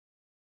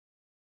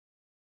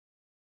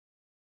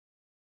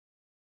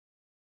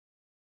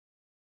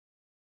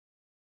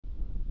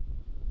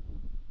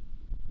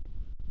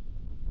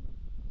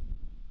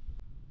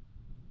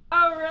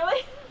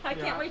I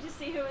can't wait to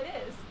see who it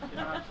is.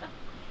 Yeah.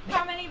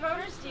 How many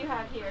voters do you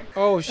have here?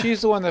 Oh,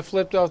 she's the one that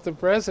flipped off the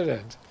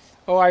president.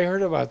 Oh, I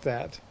heard about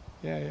that.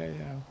 Yeah.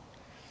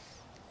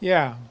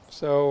 Yeah,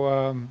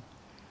 so,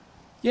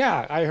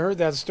 yeah, I heard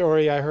that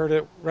story. I heard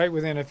it right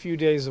within a few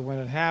days of when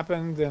it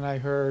happened. Then I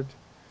heard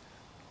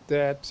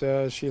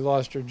that she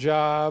lost her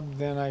job.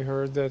 Then I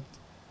heard that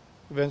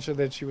eventually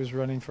that she was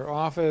running for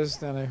office.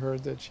 Then I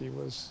heard that she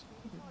was,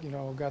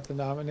 got the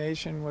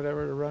nomination,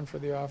 whatever, to run for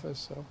the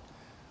office. So,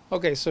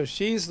 okay, so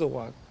she's the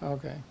one.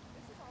 Okay.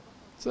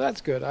 So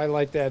that's good. I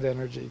like that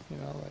energy,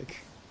 like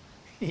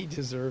he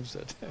deserves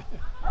it.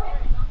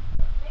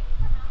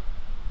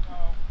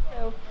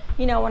 So,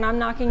 when I'm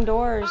knocking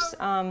doors,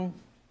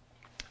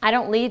 I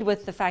don't lead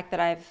with the fact that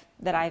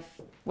I've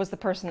was the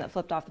person that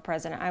flipped off the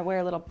president. I wear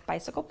a little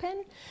bicycle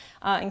pin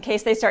in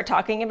case they start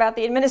talking about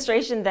the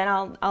administration. Then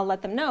I'll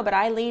let them know. But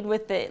I lead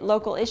with the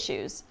local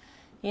issues.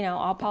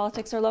 All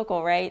politics are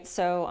local, right?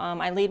 So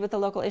I lead with the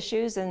local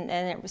issues, and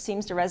it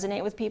seems to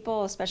resonate with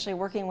people, especially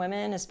working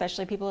women,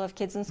 especially people who have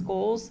kids in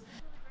schools.